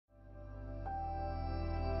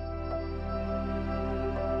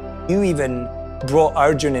You even brought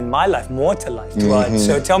Arjun in my life, more to life, to Raj.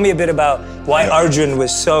 So tell me a bit about why Arjun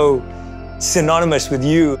was so synonymous with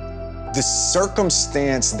you. The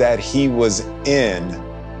circumstance that he was in,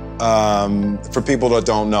 for people that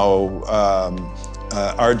don't know,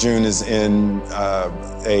 Arjun is in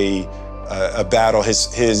a battle.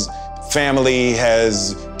 His family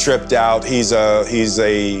has tripped out. He's a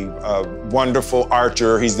wonderful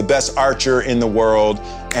archer. He's the best archer in the world.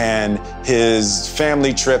 And his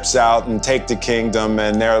family trips out and take the kingdom.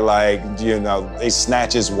 And they're like, they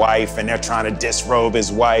snatch his wife and they're trying to disrobe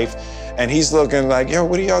his wife. And he's looking like, yo,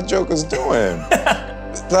 what are y'all jokers doing?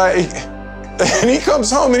 And he comes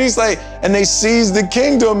home and he's like, and they seize the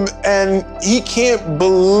kingdom and he can't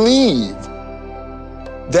believe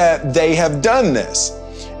that they have done this.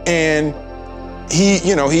 And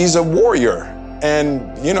he's a warrior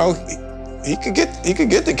and, he could get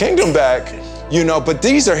the kingdom back, but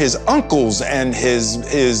these are his uncles and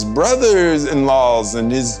his brothers-in-laws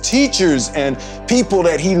and his teachers and people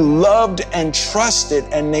that he loved and trusted,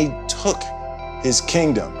 and they took his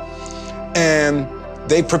kingdom. And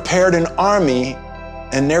they prepared an army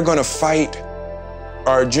and they're gonna fight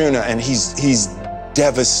Arjuna, and he's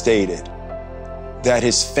devastated that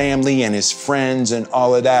his family and his friends and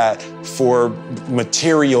all of that for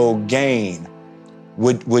material gain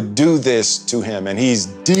would do this to him, and he's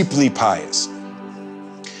deeply pious.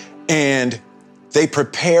 And they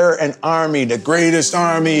prepare an army, the greatest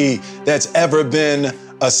army that's ever been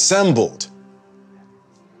assembled,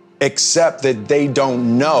 except that they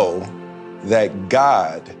don't know that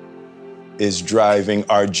God is driving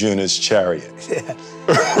Arjuna's chariot. Yeah.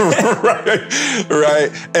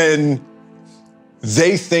 right? And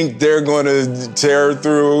they think they're going to tear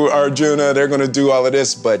through Arjuna, they're going to do all of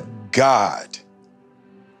this, but God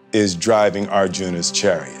is driving Arjuna's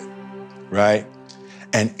chariot, right?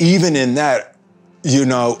 And even in that,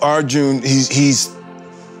 Arjun, he's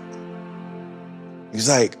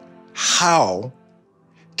like, how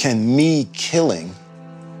can me killing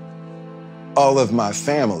all of my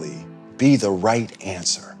family be the right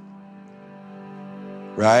answer,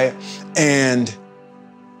 right? And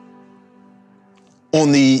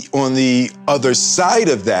on the other side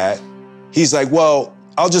of that, he's like, well,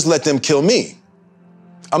 I'll just let them kill me.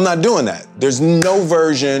 I'm not doing that. There's no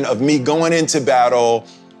version of me going into battle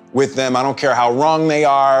with them. I don't care how wrong they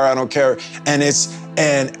are. I don't care. And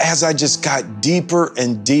as I just got deeper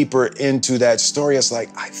and deeper into that story, it's like,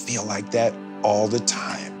 I feel like that all the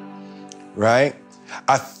time, right?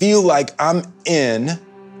 I feel like I'm in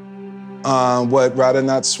what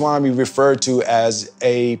Radhanath Swami referred to as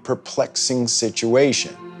a perplexing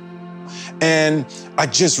situation. And I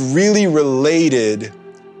just really related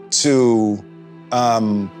to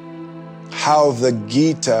how the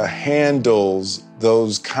Gita handles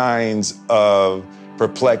those kinds of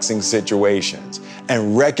perplexing situations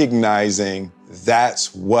and recognizing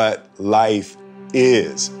that's what life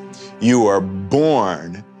is. You are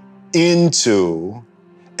born into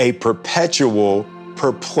a perpetual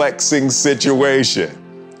perplexing situation.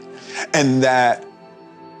 And that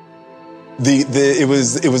it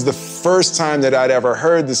was the first time that I'd ever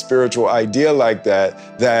heard the spiritual idea like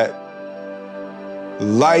that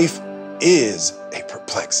life is a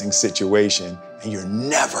perplexing situation, and you're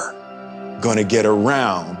never gonna get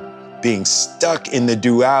around being stuck in the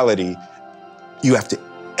duality. You have to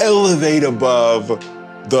elevate above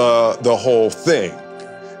the whole thing,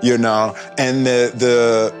 and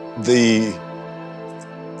the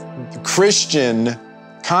Christian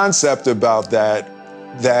concept about that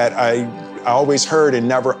I always heard and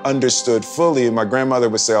never understood fully. And my grandmother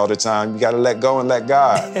would say all the time, you gotta let go and let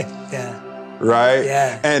God. Yeah. Right?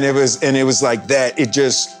 Yeah. And it was like that. It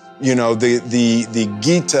just, the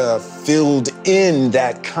Gita filled in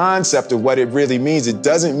that concept of what it really means. It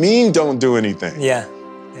doesn't mean don't do anything. Yeah.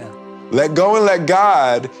 Let go and let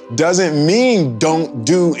God doesn't mean don't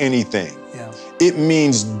do anything. Yeah. It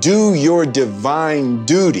means do your divine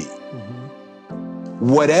duty,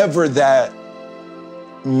 whatever that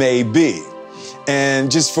may be.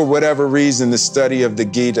 And just for whatever reason, the study of the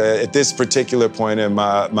Gita at this particular point in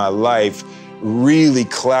my life really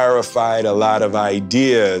clarified a lot of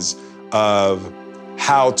ideas of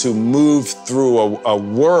how to move through a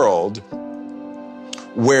world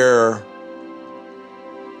where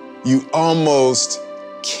you almost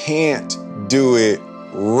can't do it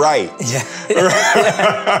right. Yeah.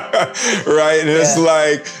 Right? And it's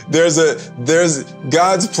like there's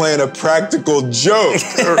God's playing a practical joke,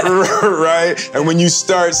 right? And when you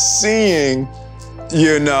start seeing,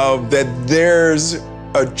 that there's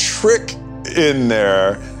a trick in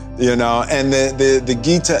there, and the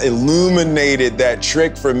Gita illuminated that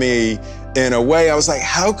trick for me in a way. I was like,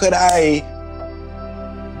 how could I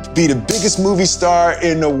be the biggest movie star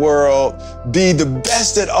in the world, be the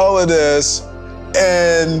best at all of this,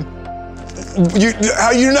 and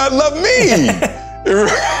how you not love me?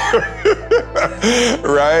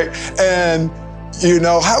 Right? And, you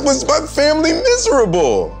know, how was my family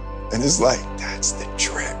miserable? And it's like, that's the truth.